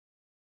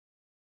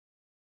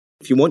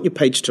If you want your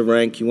page to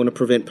rank, you want to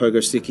prevent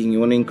pogo sticking, you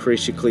want to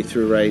increase your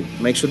click-through rate,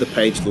 make sure the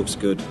page looks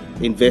good.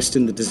 Invest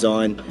in the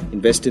design,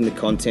 invest in the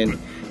content,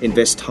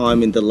 invest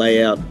time in the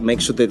layout,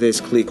 make sure that there's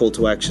clear call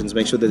to actions,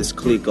 make sure that there's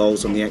clear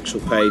goals on the actual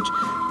page,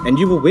 and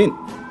you will win,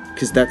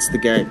 because that's the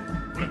game.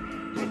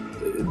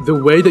 The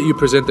way that you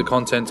present the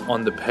content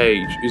on the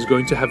page is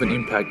going to have an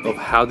impact of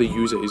how the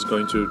user is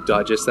going to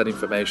digest that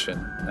information,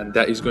 and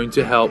that is going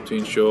to help to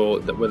ensure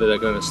that whether they're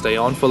going to stay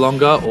on for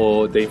longer,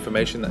 or the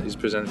information that is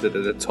presented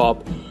at the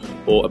top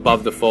or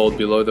above the fold,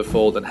 below the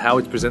fold, and how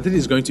it's presented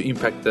is going to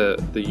impact the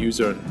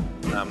user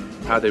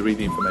and how they read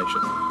the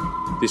information.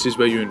 This is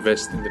where you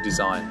invest in the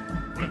design.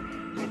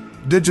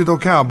 Digital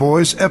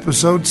Cowboys,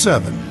 Episode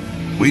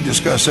 7. We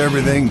discuss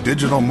everything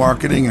digital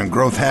marketing and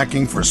growth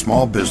hacking for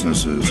small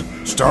businesses,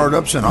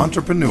 startups, and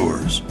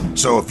entrepreneurs.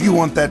 So if you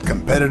want that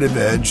competitive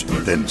edge,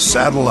 then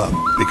saddle up,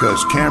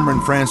 because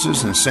Cameron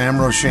Francis and Sam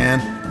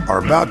Roshan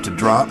are about to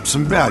drop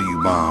some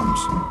value bombs.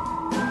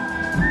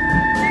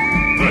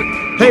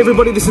 Hey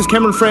everybody, this is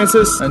Cameron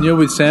Francis. And you're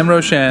with Sam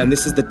Roshan. And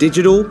this is the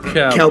Digital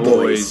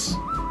Cowboys.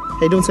 How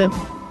you doing, Sam?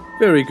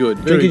 Very good.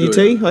 Very Drinking good.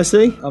 your tea, I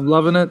see. I'm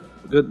loving it.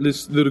 Got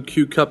this little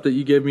cute cup that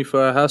you gave me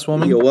for our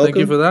housewarming. You're welcome. Thank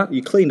you for that.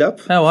 You cleaned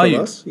up. How are from you?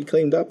 Us. You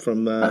cleaned up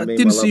from me and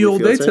didn't my see you all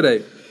lovely day fiancé.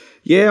 today.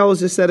 Yeah, I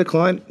was just at a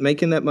client,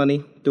 making that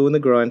money, doing the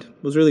grind.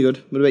 It was really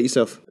good. What about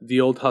yourself?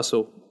 The old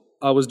hustle.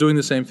 I was doing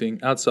the same thing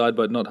outside,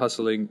 but not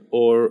hustling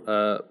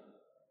or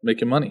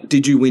making money.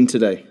 Did you win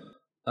today?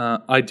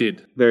 I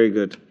did. Very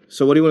good.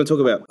 So what do you want to talk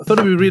about? I thought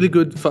it would be really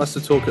good for us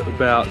to talk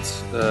about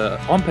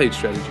on-page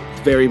strategy.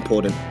 Very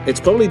important.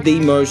 It's probably the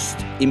most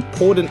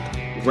important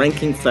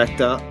ranking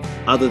factor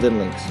other than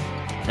links.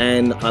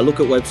 And I look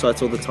at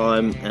websites all the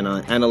time and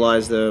I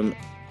analyze them.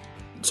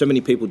 So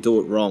many people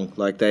do it wrong.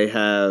 Like they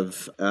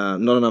have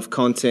not enough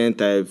content.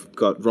 They've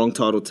got wrong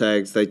title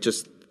tags. They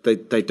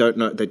don't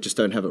know. They just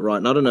don't have it right.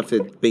 And I don't know if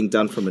they're being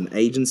done from an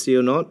agency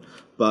or not.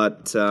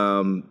 But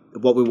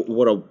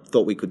what I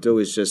thought we could do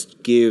is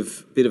just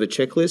give a bit of a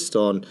checklist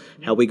on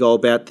how we go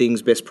about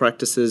things, best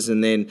practices,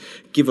 and then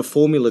give a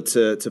formula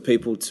to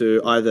people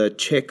to either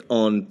check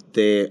on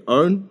their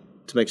own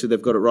to make sure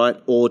they've got it right,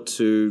 or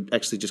to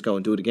actually just go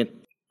and do it again.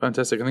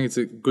 Fantastic. I think it's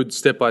a good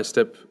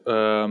step-by-step.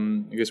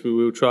 I guess we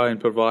will try and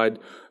provide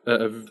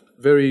a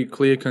very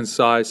clear,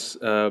 concise,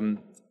 and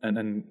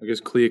I guess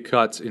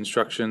clear-cut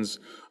instructions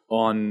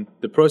on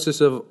the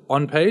process of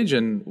on-page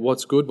and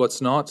what's good,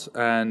 what's not,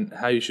 and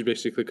how you should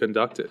basically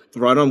conduct it.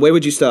 Right on. Where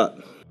would you start?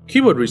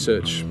 Keyword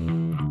research.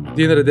 At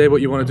the end of the day,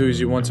 what you want to do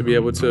is you want to be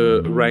able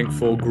to rank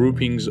for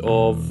groupings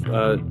of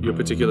your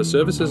particular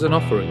services and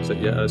offerings,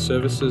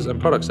 services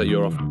and products that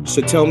you're offering.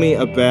 So tell me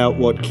about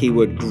what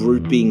keyword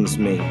groupings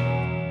mean.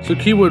 So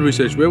keyword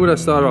research, where would I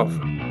start off?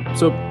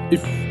 So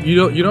if you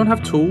don't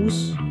have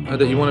tools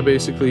that you want to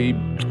basically,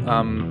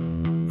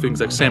 things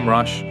like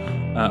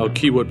SEMrush or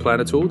Keyword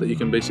Planner tool that you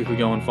can basically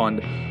go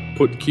and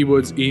put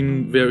keywords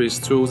in various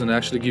tools, and it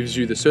actually gives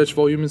you the search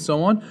volume and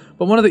so on.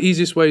 But one of the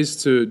easiest ways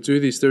to do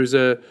this, there is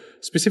a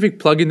specific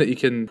plugin that you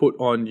can put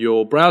on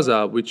your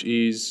browser, which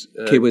is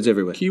Keywords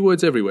Everywhere.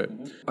 Keywords Everywhere.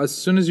 As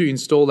soon as you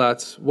install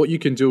that, what you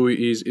can do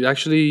is it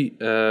actually,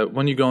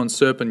 when you go on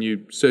SERP and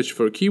you search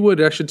for a keyword,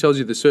 it actually tells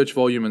you the search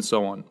volume and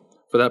so on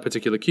for that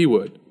particular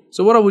keyword.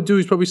 So what I would do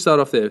is probably start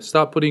off there.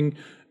 Start putting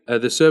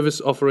the service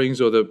offerings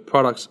or the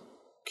products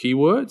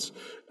keywords,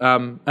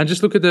 and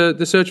just look at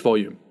the search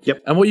volume.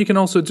 Yep. And what you can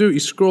also do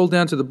is scroll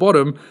down to the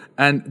bottom,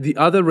 and the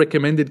other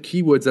recommended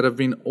keywords that have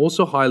been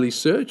also highly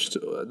searched,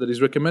 that is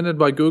recommended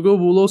by Google,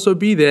 will also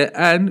be there.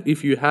 And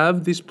if you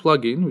have this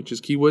plugin, which is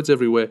Keywords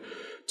Everywhere,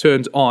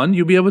 turned on,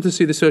 you'll be able to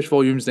see the search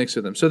volumes next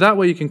to them. So that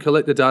way you can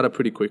collect the data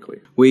pretty quickly.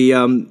 We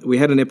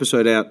had an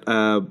episode out,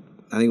 I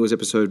think it was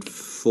episode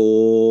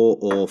 4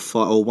 or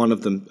 5, or one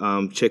of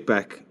them, check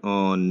back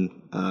on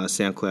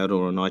SoundCloud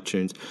or on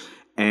iTunes.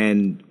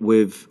 And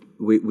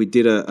we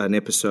did an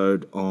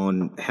episode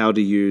on how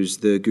to use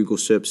the Google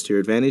SERPs to your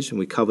advantage, and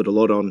we covered a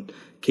lot on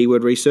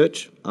keyword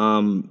research.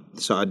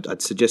 So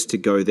I'd suggest to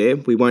go there.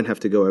 We won't have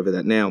to go over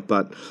that now,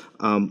 but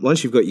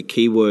once you've got your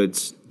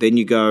keywords, then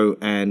you go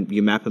and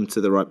you map them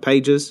to the right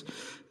pages.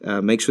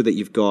 Make sure that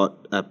you've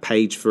got a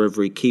page for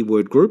every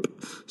keyword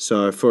group.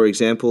 So, for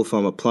example, if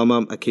I'm a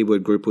plumber, a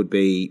keyword group would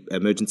be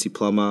emergency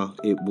plumber,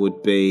 it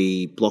would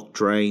be block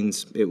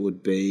drains, it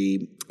would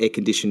be air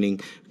conditioning,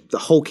 the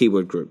whole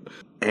keyword group.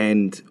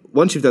 And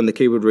once you've done the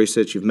keyword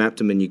research, you've mapped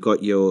them and you've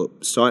got your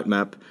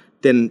sitemap,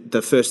 then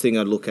the first thing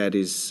I'd look at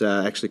is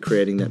actually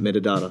creating that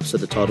metadata, so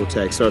the title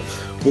tag. So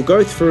we'll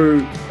go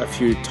through a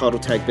few title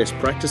tag best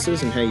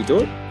practices and how you do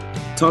it.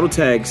 Title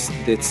tags,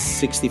 that's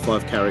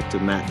 65 character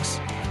max.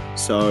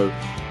 So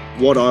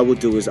what I would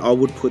do is I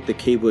would put the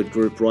keyword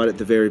group right at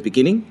the very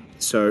beginning.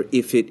 So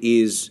if it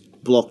is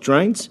block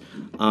drains,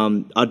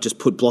 I'd just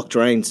put block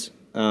drains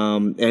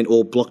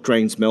or block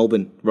drains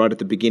Melbourne right at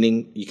the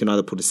beginning. You can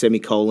either put a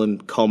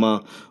semicolon,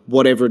 comma,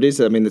 whatever it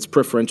is. I mean, it's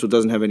preferential,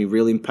 doesn't have any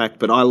real impact,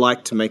 but I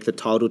like to make the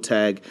title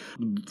tag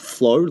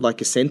flow like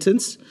a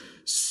sentence.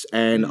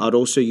 And I'd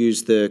also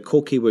use the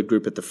core keyword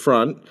group at the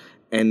front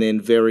and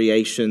then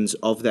variations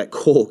of that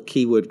core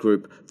keyword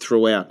group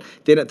throughout.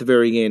 Then at the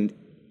very end,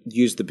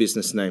 use the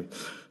business name.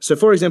 So,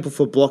 for example,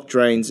 for block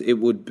drains, it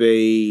would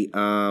be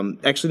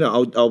actually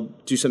no. I'll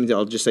do something.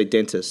 I'll just say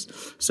dentist.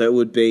 So it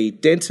would be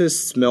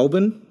dentists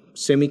Melbourne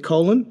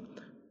semicolon.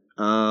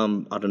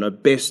 I don't know,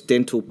 best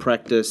dental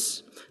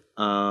practice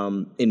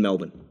in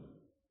Melbourne,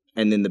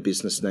 and then the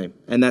business name,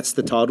 and that's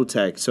the title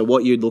tag. So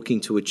what you're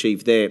looking to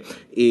achieve there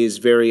is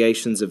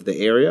variations of the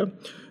area.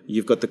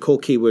 You've got the core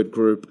keyword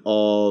group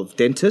of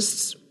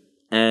dentists.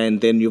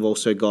 And then you've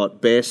also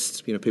got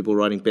best, people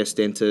writing best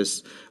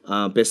dentist,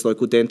 best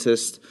local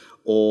dentist,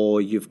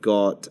 or you've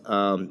got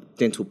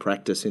dental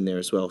practice in there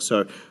as well.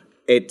 So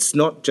it's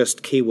not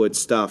just keyword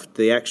stuff.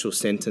 The actual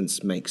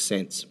sentence makes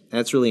sense. And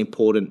that's really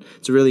important.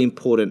 It's a really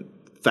important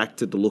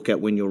factor to look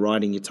at when you're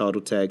writing your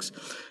title tags.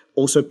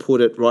 Also put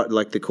it right,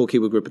 like the core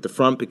keyword group at the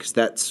front, because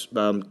that's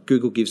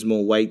Google gives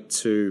more weight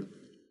to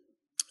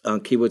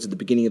keywords at the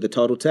beginning of the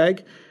title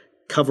tag.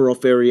 Cover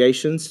off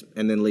variations,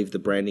 and then leave the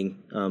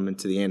branding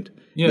into the end.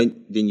 Yeah.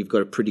 Then you've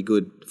got a pretty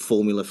good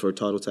formula for a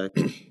title tag.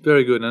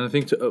 Very good. And I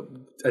think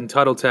and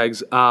title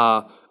tags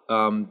are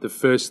the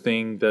first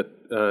thing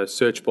that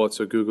search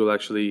bots or Google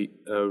actually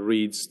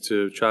reads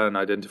to try and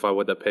identify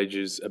what that page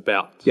is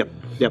about. Yep.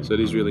 So it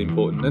is really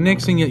important. The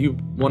next thing that you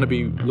want to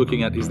be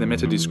looking at is the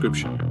meta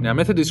description. Now,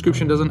 meta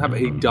description doesn't have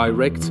a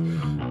direct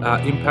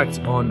impact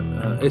on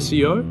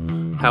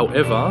SEO.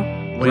 However,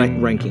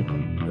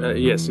 ranking.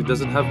 Yes, it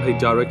doesn't have a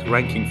direct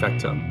ranking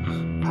factor.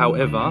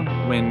 However,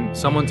 when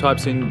someone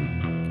types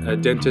in a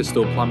dentist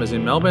or plumbers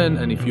in Melbourne,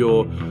 and if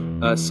your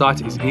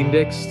site is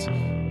indexed,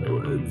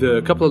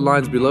 the couple of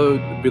lines below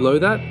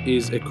that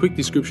is a quick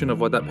description of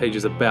what that page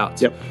is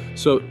about. Yep.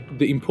 So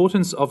the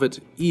importance of it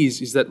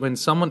is that when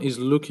someone is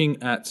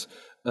looking at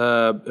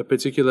a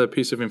particular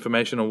piece of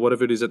information or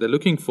whatever it is that they're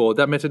looking for,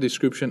 that meta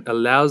description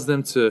allows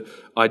them to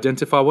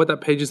identify what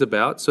that page is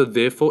about. So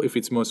therefore, if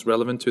it's most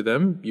relevant to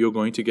them, you're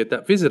going to get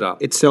that visitor.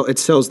 It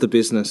sells the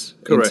business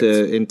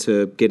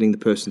into getting the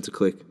person to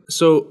click.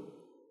 So,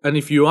 and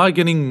if you are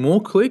getting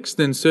more clicks,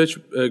 then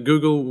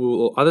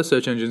Google or other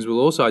search engines will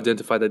also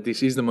identify that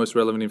this is the most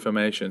relevant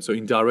information. So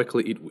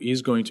indirectly, it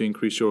is going to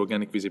increase your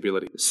organic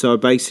visibility. So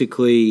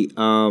basically,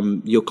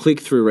 your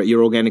click-through rate,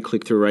 your organic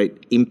click-through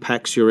rate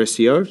impacts your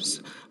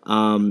SEOs.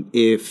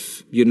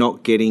 If you're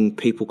not getting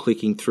people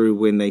clicking through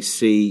when they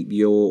see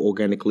your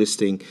organic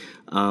listing,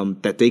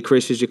 that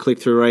decreases your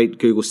click-through rate.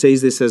 Google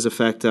sees this as a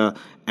factor,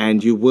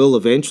 and you will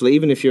eventually,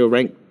 even if you're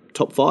ranked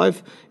top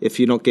 5,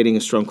 if you're not getting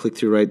a strong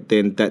click-through rate,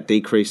 then that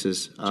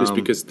decreases. Just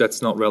because that's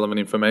not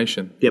relevant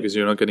information, Yep. because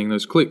you're not getting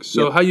those clicks.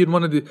 So Yep. how you'd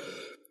want to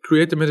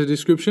create the meta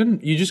description,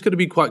 you just got to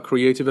be quite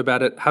creative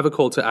about it, have a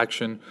call to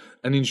action,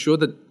 and ensure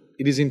that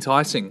it is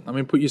enticing. I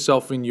mean, put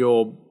yourself in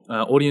your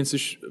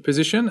audience's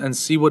position and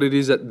see what it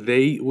is that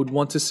they would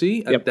want to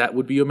see, and Yep. that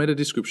would be your meta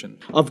description.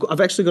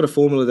 I've actually got a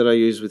formula that I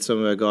use with some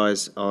of our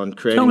guys on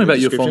creating. Tell me a about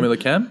your description. formula,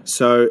 Cam.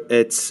 So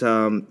it's,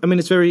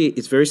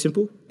 it's very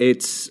simple.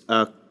 It's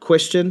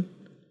question,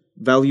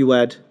 value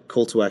add,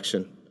 call to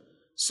action.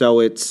 So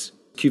it's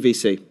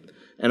QVC,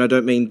 and I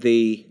don't mean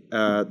the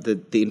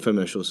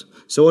infomercials.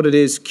 So what it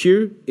is,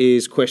 Q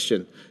is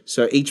question.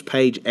 So each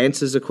page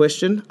answers a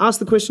question. Ask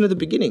the question at the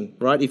beginning,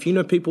 right? If you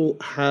know people,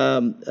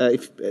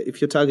 if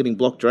you're targeting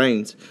block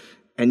drains,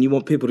 and you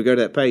want people to go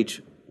to that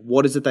page,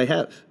 what is it they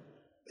have?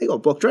 They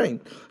got block drain.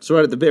 So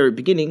right at the very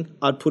beginning,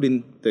 I'd put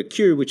in the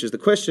Q, which is the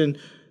question,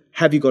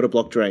 have you got a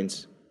block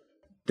drains?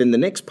 Then the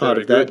next part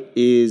of that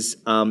is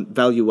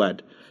value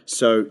add.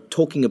 So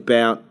talking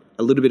about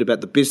a little bit about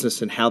the business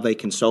and how they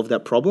can solve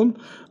that problem.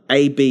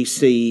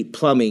 ABC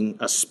Plumbing,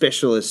 a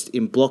specialist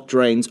in block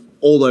drains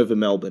all over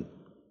Melbourne.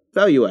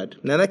 Value add.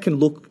 Now that can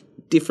look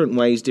different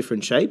ways,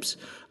 different shapes,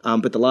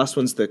 but the last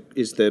one's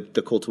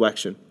the call to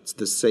action. It's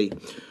the C.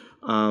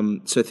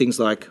 So things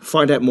like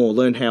find out more,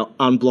 learn how,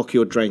 unblock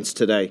your drains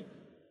today.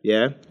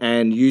 Yeah,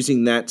 and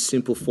using that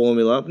simple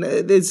formula,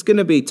 there's going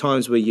to be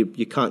times where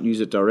you can't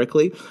use it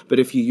directly, but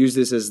if you use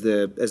this as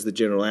the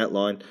general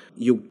outline,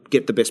 you'll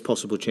get the best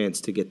possible chance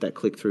to get that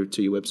click through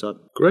to your website.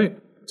 Great.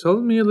 Tell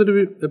me a little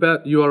bit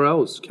about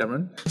URLs,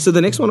 Cameron. So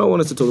the next one I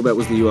wanted to talk about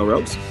was the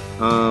URLs.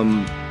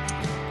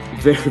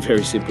 Very,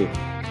 very simple.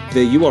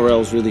 The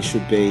URLs really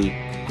should be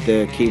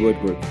the keyword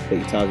group that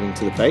you're targeting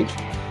to the page.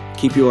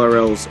 Keep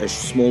URLs as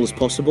small as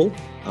possible.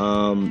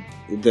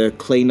 The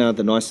cleaner,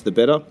 the nicer, the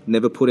better.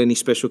 Never put any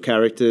special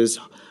characters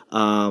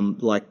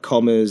like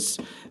commas,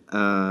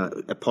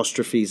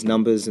 apostrophes,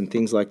 numbers, and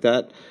things like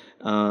that.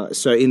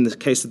 So in the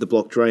case of the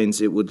block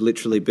drains, it would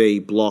literally be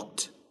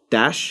blocked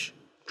dash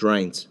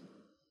drains.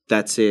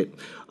 That's it.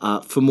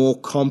 For more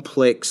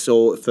complex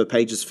or for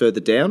pages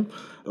further down,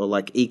 or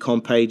like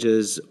e-com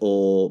pages,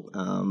 or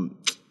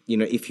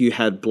if you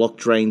had block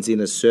drains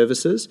in as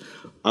services,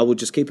 I would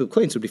just keep it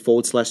clean. So it would be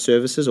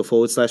 /services or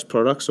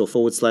 /products or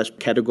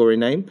 /category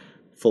name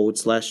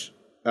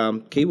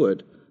 /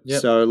 keyword.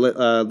 Yep. So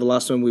the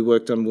last one we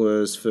worked on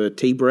was for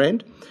tea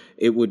brand.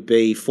 It would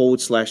be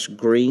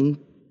 /green-teas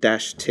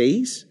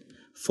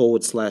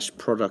 /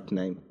 product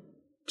name.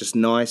 just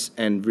nice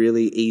and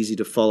really easy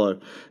to follow.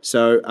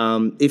 So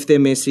if they're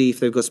messy, if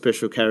they've got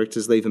special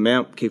characters, leave them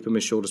out. Keep them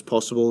as short as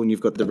possible, and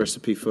you've got the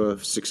recipe for a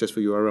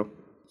successful URL.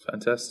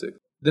 Fantastic.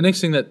 The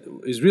next thing that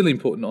is really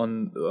important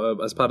on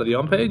as part of the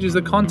on-page is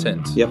the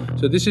content. Yep.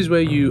 So this is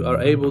where you are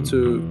able to,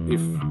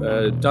 if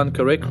done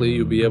correctly,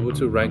 you'll be able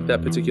to rank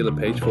that particular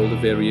page for all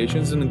the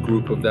variations in a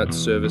group of that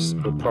service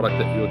or product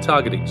that you're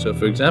targeting. So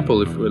for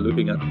example, if we're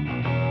looking at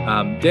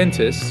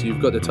dentists,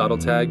 you've got the title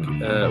tag,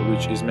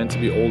 which is meant to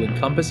be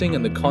all-encompassing,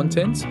 and the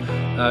content,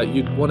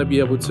 you'd want to be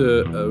able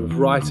to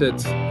write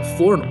it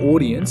for an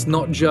audience,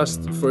 not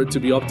just for it to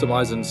be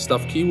optimized and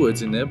stuff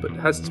keywords in there, but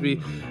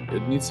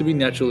it needs to be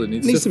natural, it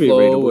needs to be flow,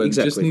 readable, and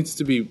exactly. just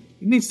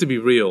needs to be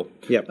real.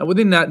 Yep. And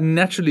within that,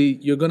 naturally,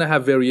 you're going to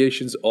have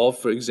variations of,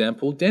 for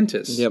example,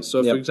 dentists. Yep.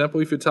 So, for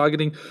example, if you're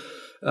targeting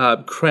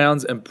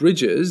crowns and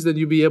bridges, then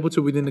you'll be able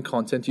to, within the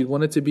content, you'd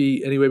want it to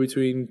be anywhere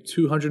between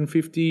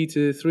 250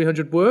 to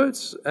 300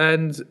 words,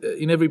 and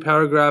in every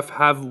paragraph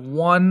have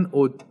 1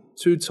 or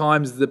 2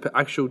 times the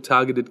actual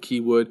targeted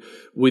keyword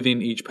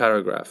within each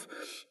paragraph.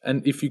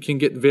 And if you can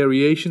get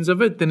variations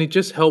of it, then it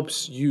just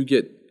helps you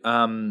get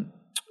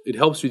it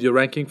helps with your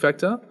ranking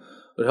factor.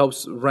 It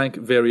helps rank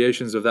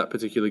variations of that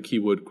particular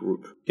keyword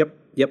group.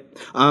 Yep.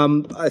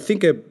 I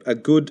think a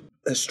good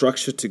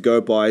structure to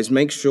go by is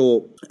make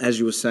sure, as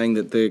you were saying,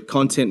 that the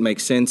content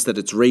makes sense, that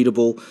it's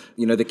readable.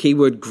 The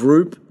keyword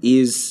group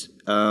is,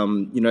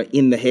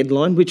 in the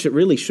headline, which it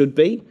really should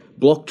be.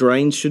 Block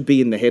drains should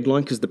be in the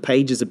headline because the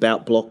page is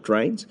about block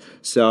drains.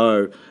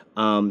 So,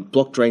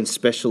 block drain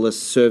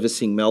specialist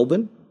servicing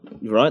Melbourne,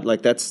 right?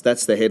 Like that's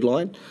the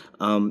headline.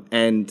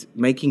 And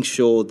making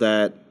sure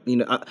that,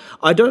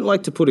 I don't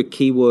like to put a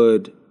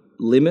keyword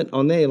limit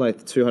on there,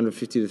 like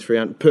 250 to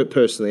 300.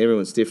 Personally,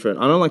 everyone's different.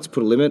 I don't like to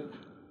put a limit.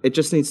 It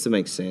just needs to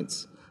make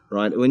sense,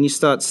 right? When you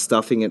start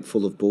stuffing it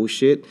full of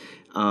bullshit,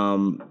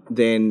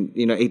 then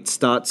it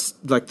starts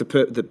like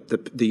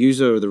the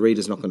user or the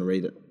reader's not going to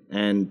read it.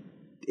 And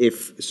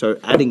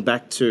adding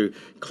back to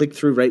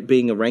click-through rate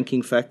being a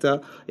ranking factor,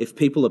 if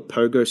people are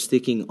pogo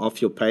sticking off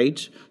your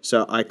page,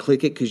 so I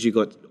click it because you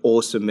got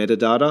awesome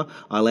metadata,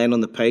 I land on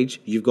the page,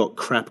 you've got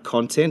crap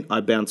content, I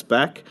bounce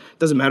back.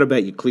 Doesn't matter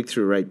about your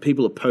click-through rate.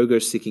 People are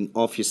pogo sticking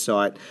off your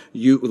site.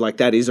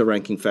 That is a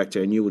ranking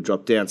factor, and you will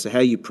drop down. So how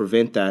you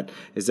prevent that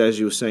is, as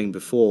you were saying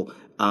before,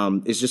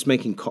 is just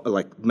making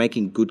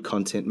good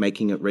content,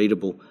 making it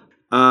readable.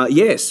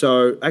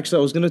 So actually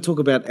I was going to talk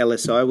about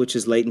LSI, which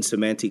is latent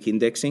semantic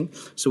indexing.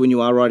 So when you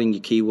are writing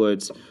your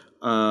keywords,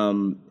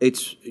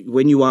 it's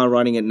when you are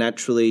writing it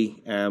naturally,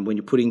 when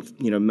you're putting,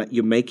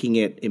 you're making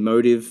it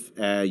emotive,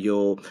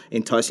 you're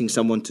enticing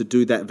someone to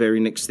do that very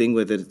next thing,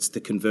 whether it's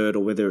to convert or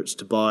whether it's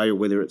to buy or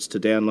whether it's to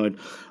download.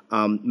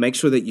 Make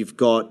sure that you've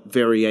got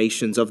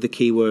variations of the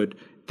keyword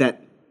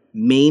that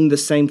mean the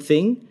same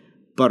thing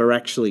but are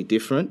actually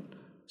different.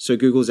 So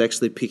Google's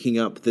actually picking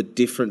up the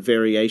different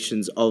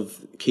variations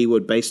of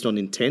keyword based on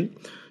intent.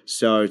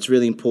 So it's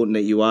really important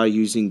that you are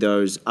using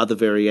those other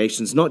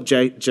variations, not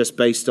just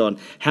based on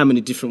how many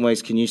different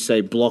ways can you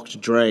say blocked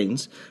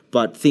drains,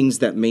 but things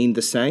that mean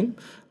the same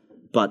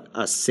but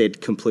are said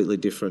completely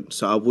different.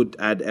 So I would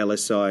add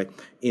LSI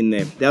in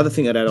there. The other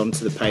thing I'd add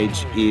onto the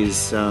page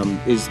is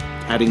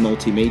adding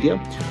multimedia.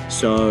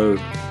 So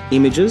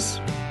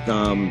images,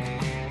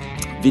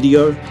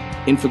 video,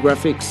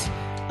 infographics,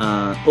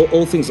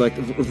 all things like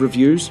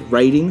reviews,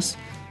 ratings.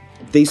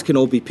 These can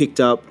all be picked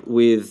up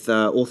with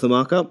author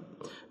markup,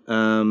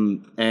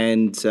 and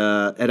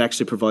it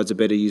actually provides a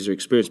better user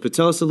experience. But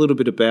tell us a little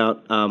bit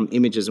about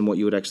images and what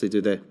you would actually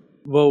do there.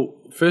 Well,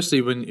 firstly,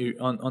 when you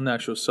on the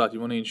actual site, you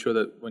want to ensure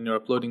that when you're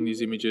uploading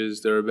these images,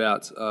 they're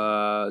about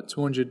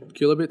 200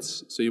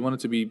 kilobits. So you want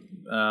it to be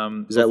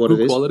is that what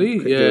good it is? quality,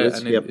 Kilobits,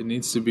 and it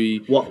needs to be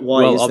why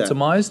well is that?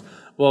 optimized.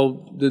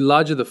 Well, the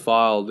larger the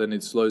file, then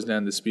it slows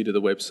down the speed of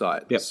the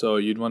website. Yep. So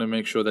you'd want to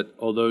make sure that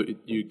although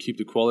you keep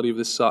the quality of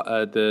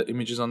the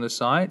images on the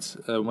site,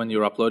 when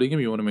you're uploading them,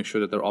 you want to make sure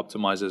that they're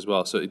optimized as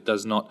well, so it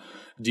does not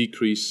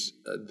decrease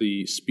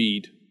the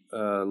speed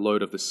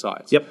load of the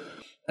site. Yep.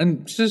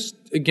 And just,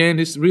 again,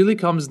 this really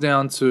comes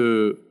down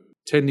to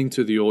tending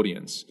to the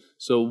audience.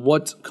 So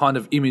what kind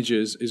of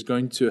images is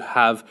going to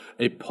have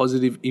a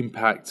positive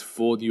impact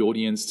for the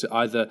audience to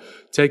either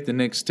take the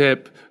next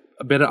step,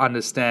 better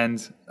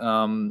understand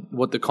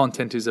what the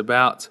content is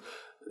about.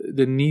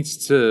 There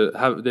needs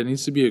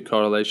to be a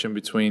correlation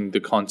between the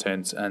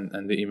content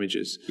and the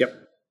images. Yep.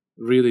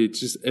 Really,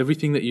 just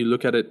everything that you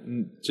look at it,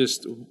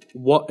 just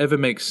whatever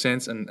makes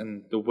sense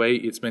and the way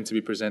it's meant to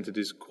be presented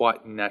is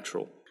quite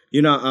natural.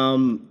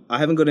 I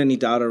haven't got any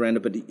data around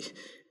it, but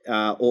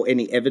or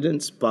any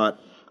evidence. But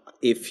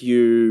if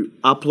you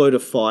upload a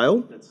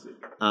file,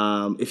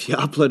 and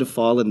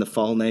the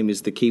file name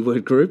is the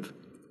keyword group,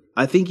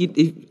 I think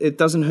it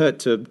doesn't hurt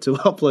to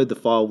upload the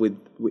file with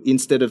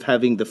instead of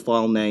having the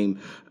file name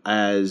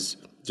as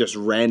just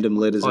random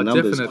letters and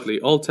numbers. Definitely.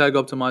 Alt tag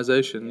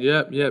optimization.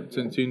 Yeah.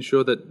 To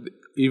ensure that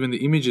even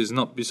the images,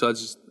 not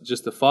besides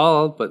just the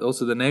file, but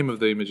also the name of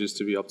the images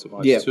to be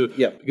optimized too.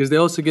 Yeah. Because they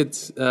also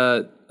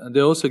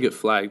get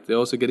flagged. They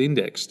also get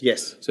indexed.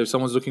 Yes. So if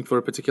someone's looking for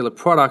a particular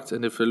product,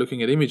 and if they're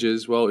looking at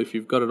images, well, if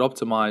you've got it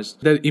optimized,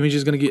 that image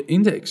is going to get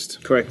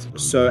indexed. Correct.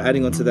 So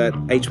adding on to that,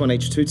 H1,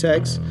 H2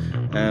 tags,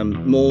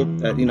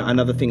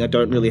 another thing I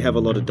don't really have a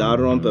lot of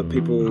data on, but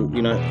people,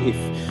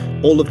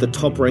 if all of the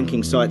top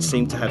ranking sites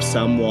seem to have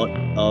somewhat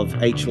of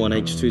H1,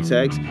 H2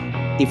 tags,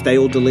 if they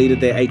all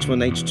deleted their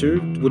H1,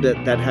 H2, would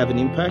that have an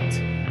impact?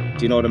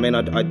 Do you know what I mean?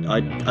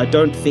 I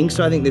don't think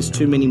so. I think there's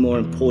too many more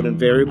important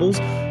variables.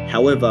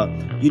 However,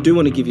 you do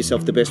want to give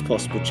yourself the best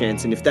possible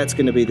chance, and if that's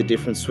going to be the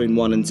difference between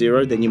 1 and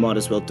 0, then you might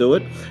as well do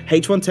it.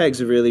 H1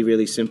 tags are really,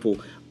 really simple.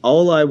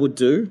 All I would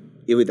do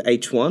with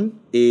H1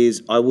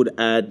 is I would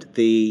add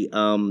the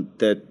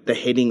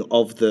heading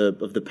of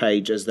the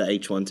page as the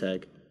H1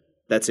 tag.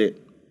 That's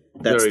it.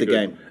 That's the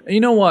game. And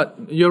you know what?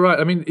 You're right.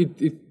 I mean,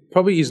 it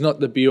probably is not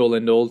the be-all,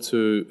 end-all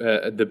to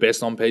the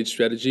best on-page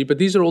strategy, but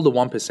these are all the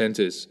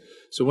 1%ers.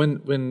 So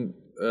when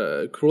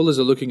crawlers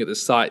are looking at the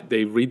site,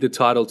 they read the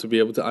title to be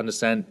able to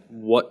understand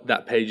what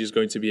that page is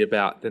going to be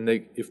about. Then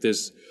if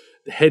there's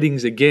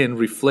headings, again,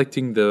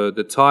 reflecting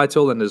the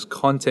title, and there's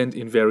content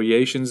in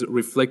variations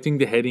reflecting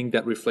the heading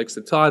that reflects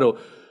the title,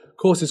 of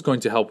course it's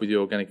going to help with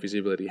your organic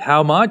visibility.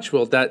 How much?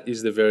 Well, that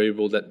is the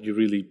variable that you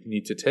really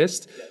need to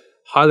test.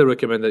 Highly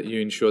recommend that you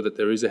ensure that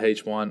there is a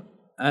H1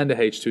 and a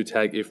H2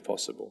 tag if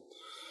possible.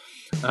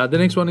 The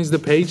next one is the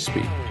page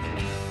speed.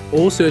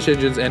 All search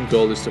engines' end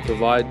goal is to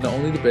provide not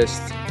only the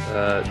best,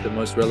 the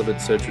most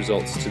relevant search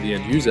results to the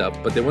end user,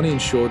 but they want to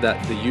ensure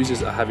that the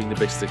users are having the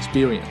best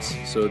experience.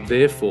 So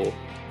therefore,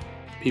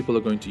 people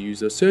are going to use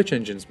those search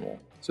engines more.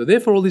 So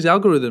therefore, all these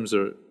algorithms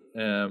are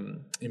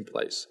in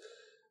place.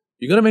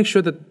 You got to make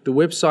sure that the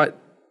website,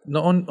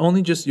 not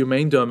only just your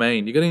main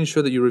domain, you got to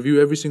ensure that you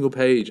review every single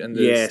page, and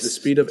the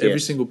speed of every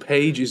single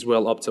page is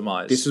well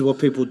optimized. This is what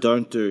people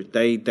don't do.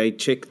 They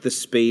check the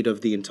speed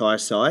of the entire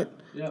site,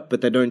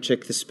 but they don't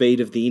check the speed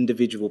of the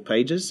individual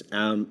pages.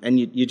 And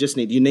you just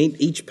need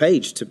each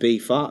page to be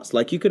fast.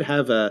 Like you could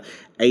have a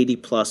 80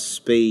 plus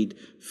speed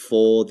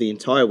for the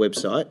entire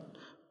website,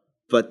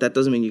 but that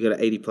doesn't mean you got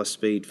an 80 plus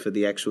speed for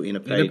the actual inner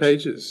page. Inner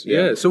pages,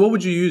 yeah. So what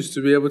would you use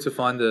to be able to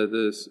find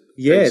the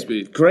page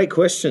speed? Great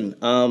question.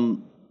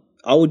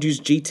 I would use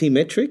GT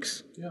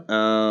Metrics,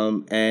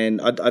 and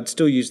I'd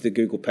still use the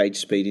Google Page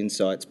Speed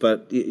Insights,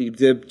 but the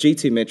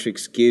GT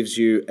Metrics gives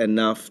you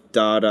enough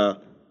data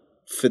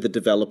for the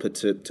developer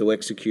to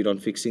execute on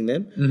fixing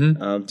them.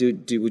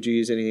 Mm-hmm. Would you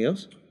use anything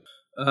else?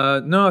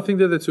 No, I think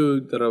they're the two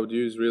that I would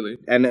use, really.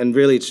 And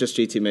really, it's just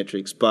GT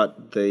Metrics,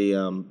 but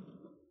the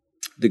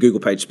Google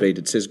Page Speed,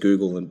 it says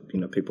Google,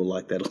 and people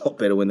like that a lot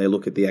better when they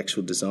look at the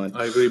actual design.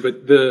 I agree,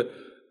 but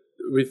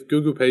with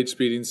Google Page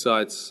Speed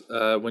Insights,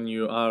 when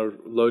you are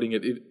loading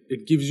it,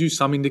 it gives you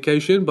some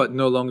indication, but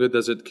no longer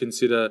does it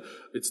consider.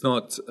 It's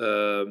not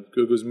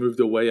Google's moved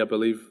away, I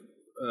believe,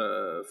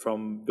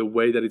 from the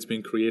way that it's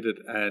been created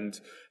and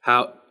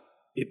how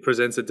it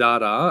presents the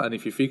data. And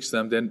if you fix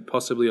them, then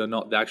possibly are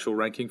not the actual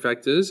ranking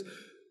factors,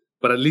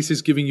 but at least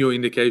it's giving you an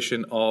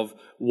indication of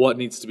what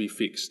needs to be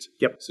fixed.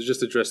 Yep. So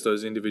just address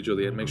those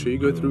individually and make sure you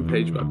go through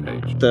page by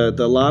page.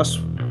 The last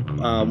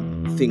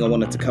thing I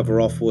wanted to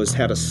cover off was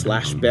how to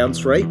slash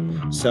bounce rate.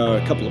 So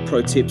a couple of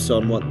pro tips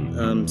on what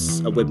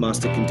a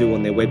webmaster can do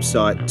on their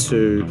website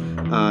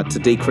to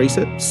decrease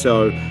it.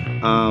 So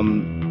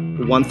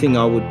one thing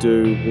I would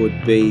do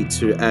would be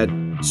to add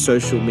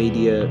social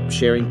media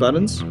sharing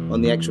buttons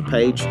on the actual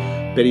page.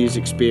 Better user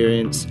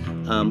experience,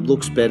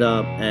 looks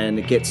better, and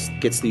it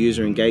gets the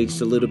user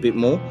engaged a little bit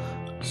more.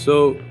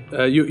 So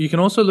you can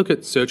also look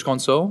at Search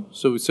Console.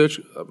 So with Search,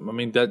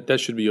 that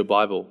should be your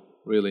Bible,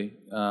 really,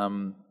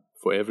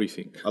 for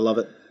everything. I love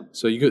it.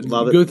 So you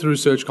go through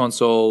Search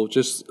Console,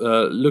 just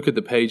look at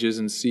the pages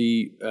and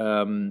see,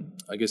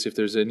 I guess, if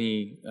there's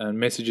any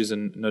messages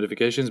and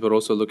notifications, but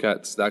also look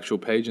at the actual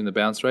page and the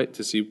bounce rate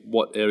to see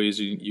what areas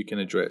you can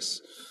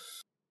address.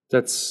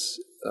 That's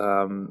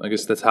I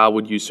guess that's how I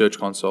would use Search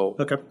Console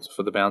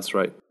for the bounce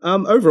rate.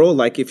 Overall,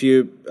 like if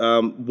you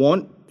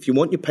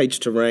want your page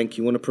to rank,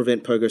 you want to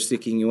prevent pogo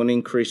sticking, you want to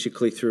increase your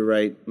click-through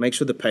rate, make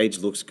sure the page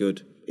looks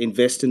good.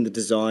 Invest in the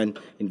design,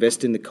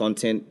 invest in the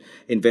content,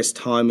 invest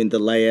time in the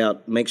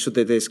layout, make sure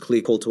that there's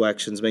clear call to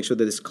actions, make sure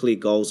that there's clear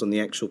goals on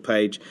the actual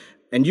page,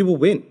 and you will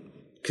win,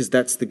 because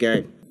that's the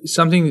game.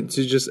 Something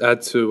to just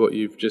add to what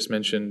you've just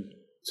mentioned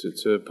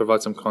to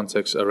provide some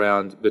context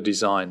around the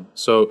design.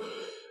 So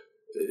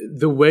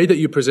the way that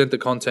you present the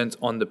content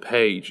on the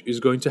page is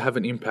going to have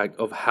an impact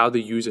of how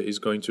the user is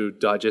going to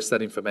digest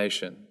that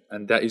information.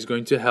 And that is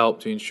going to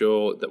help to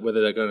ensure that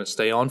whether they're going to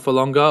stay on for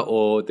longer,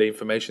 or the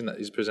information that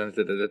is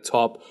presented at the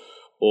top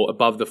or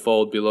above the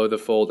fold, below the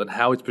fold, and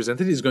how it's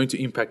presented is going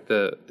to impact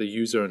the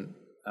user and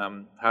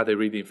how they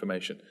read the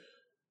information.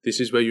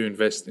 This is where you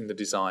invest in the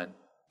design.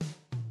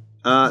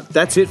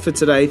 That's it for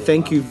today.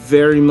 Thank you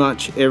very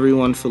much,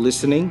 everyone, for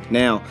listening.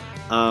 Now,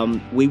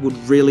 we would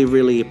really,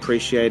 really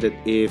appreciate it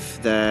if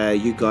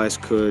you guys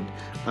could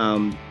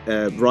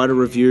write a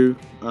review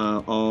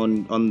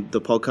on the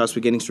podcast.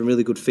 We're getting some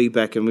really good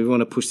feedback, and we want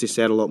to push this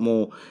out a lot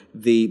more.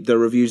 The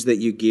reviews that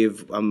you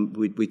give,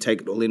 we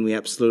take it all in. We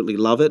absolutely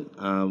love it.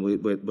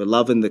 We're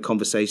loving the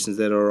conversations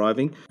that are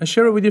arriving. And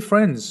share it with your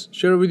friends.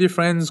 Share it with your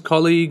friends,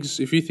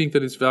 colleagues, if you think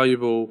that it's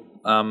valuable.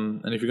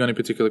 And if you've got any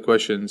particular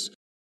questions,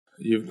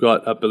 you've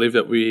got. I believe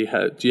that we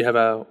have. Do you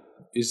have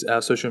is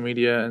our social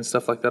media and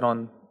stuff like that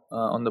on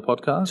the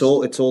podcast?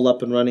 It's all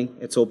up and running.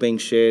 It's all being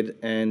shared,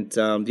 and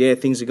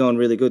things are going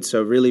really good.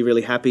 So really,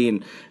 really happy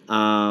and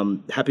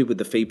happy with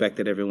the feedback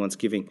that everyone's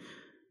giving.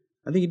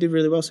 I think you did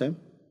really well, Sam.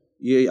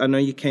 I know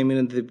you came in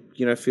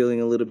and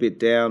feeling a little bit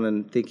down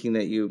and thinking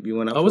that you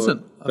went up. I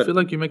wasn't. I feel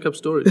like you make up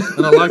stories,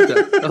 and I like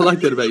that. I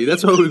like that about you.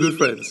 That's why we're good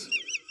friends.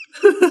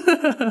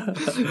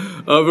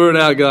 Over and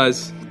out,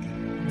 guys.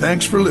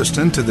 Thanks for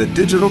listening to the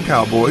Digital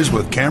Cowboys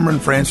with Cameron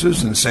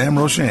Francis and Sam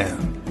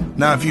Roshan.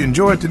 Now, if you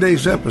enjoyed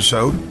today's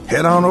episode,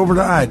 head on over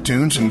to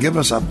iTunes and give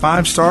us a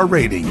 5-star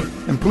rating.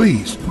 And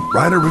please,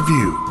 write a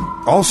review.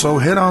 Also,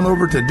 head on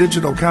over to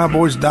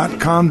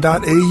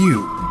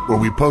digitalcowboys.com.au, where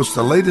we post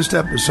the latest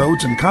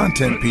episodes and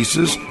content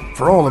pieces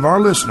for all of our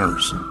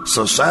listeners.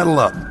 So saddle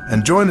up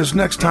and join us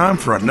next time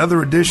for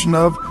another edition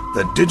of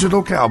the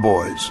Digital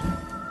Cowboys.